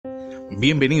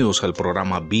Bienvenidos al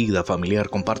programa Vida Familiar.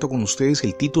 Comparto con ustedes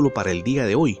el título para el día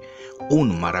de hoy,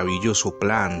 un maravilloso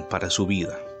plan para su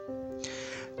vida.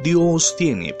 Dios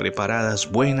tiene preparadas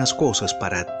buenas cosas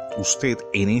para usted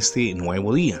en este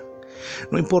nuevo día.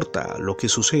 No importa lo que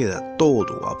suceda,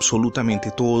 todo,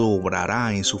 absolutamente todo,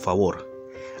 obrará en su favor.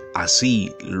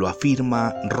 Así lo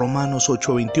afirma Romanos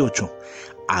 8:28.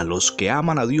 A los que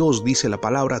aman a Dios, dice la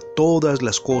palabra, todas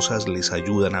las cosas les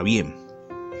ayudan a bien.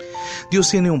 Dios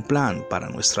tiene un plan para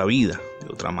nuestra vida.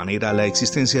 De otra manera, la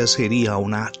existencia sería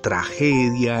una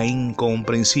tragedia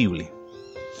incomprensible.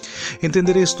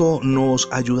 Entender esto nos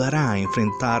ayudará a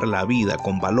enfrentar la vida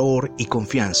con valor y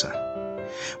confianza.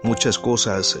 Muchas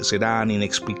cosas serán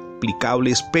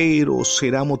inexplicables, pero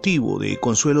será motivo de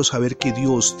consuelo saber que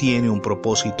Dios tiene un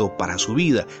propósito para su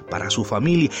vida, para su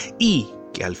familia, y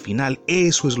que al final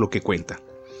eso es lo que cuenta.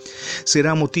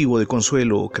 Será motivo de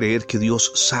consuelo creer que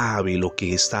Dios sabe lo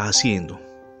que está haciendo.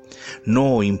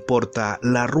 No importa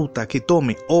la ruta que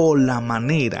tome o la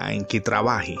manera en que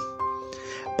trabaje.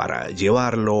 Para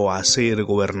llevarlo a ser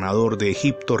gobernador de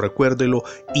Egipto, recuérdelo,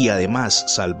 y además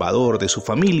salvador de su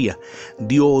familia,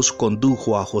 Dios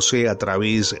condujo a José a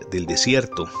través del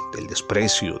desierto, del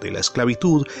desprecio, de la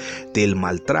esclavitud, del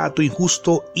maltrato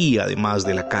injusto y además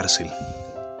de la cárcel.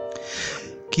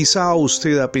 Quizá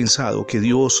usted ha pensado que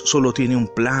Dios solo tiene un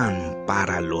plan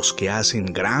para los que hacen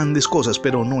grandes cosas,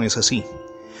 pero no es así.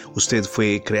 Usted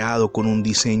fue creado con un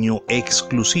diseño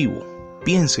exclusivo.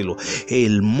 Piénselo,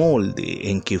 el molde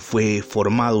en que fue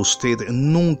formado usted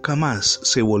nunca más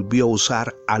se volvió a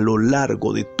usar a lo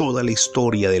largo de toda la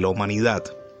historia de la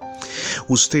humanidad.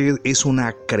 Usted es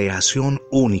una creación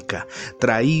única,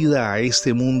 traída a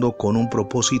este mundo con un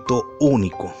propósito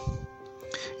único.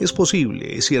 Es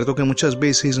posible, es cierto que muchas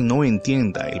veces no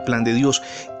entienda el plan de Dios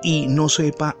y no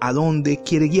sepa a dónde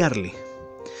quiere guiarle.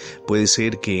 Puede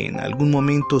ser que en algún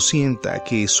momento sienta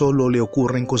que solo le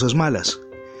ocurren cosas malas.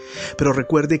 Pero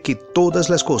recuerde que todas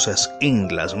las cosas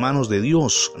en las manos de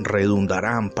Dios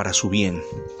redundarán para su bien.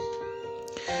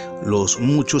 Los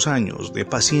muchos años de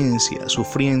paciencia,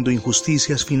 sufriendo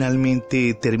injusticias,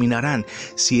 finalmente terminarán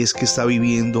si es que está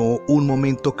viviendo un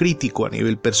momento crítico a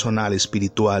nivel personal,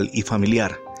 espiritual y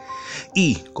familiar.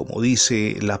 Y, como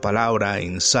dice la palabra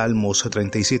en Salmos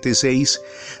 37:6,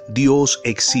 Dios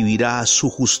exhibirá su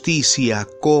justicia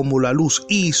como la luz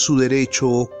y su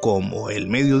derecho como el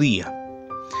mediodía.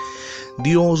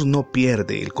 Dios no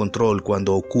pierde el control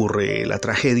cuando ocurre la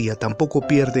tragedia, tampoco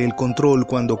pierde el control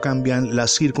cuando cambian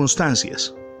las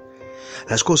circunstancias.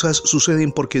 Las cosas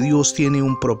suceden porque Dios tiene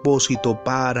un propósito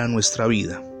para nuestra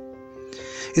vida.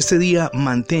 Este día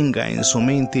mantenga en su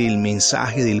mente el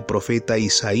mensaje del profeta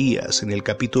Isaías en el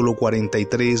capítulo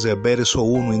 43, verso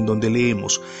 1, en donde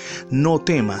leemos: No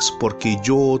temas, porque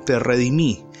yo te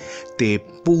redimí, te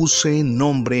puse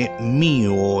nombre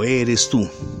mío eres tú.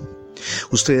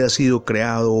 Usted ha sido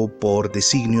creado por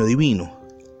designio divino.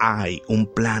 Hay un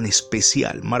plan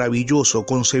especial, maravilloso,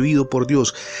 concebido por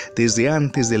Dios desde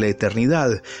antes de la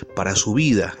eternidad para su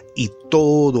vida, y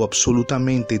todo,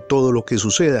 absolutamente todo lo que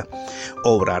suceda,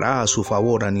 obrará a su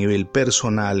favor a nivel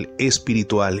personal,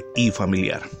 espiritual y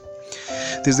familiar.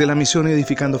 Desde la misión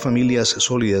Edificando Familias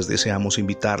Sólidas deseamos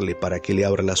invitarle para que le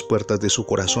abra las puertas de su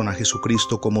corazón a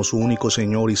Jesucristo como su único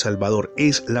Señor y Salvador.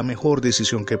 Es la mejor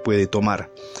decisión que puede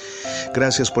tomar.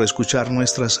 Gracias por escuchar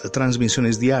nuestras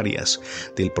transmisiones diarias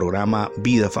del programa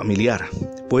Vida Familiar.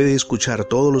 Puede escuchar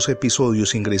todos los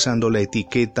episodios ingresando la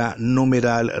etiqueta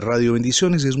numeral Radio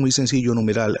Bendiciones. Es muy sencillo,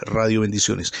 numeral Radio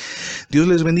Bendiciones. Dios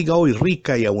les bendiga hoy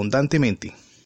rica y abundantemente.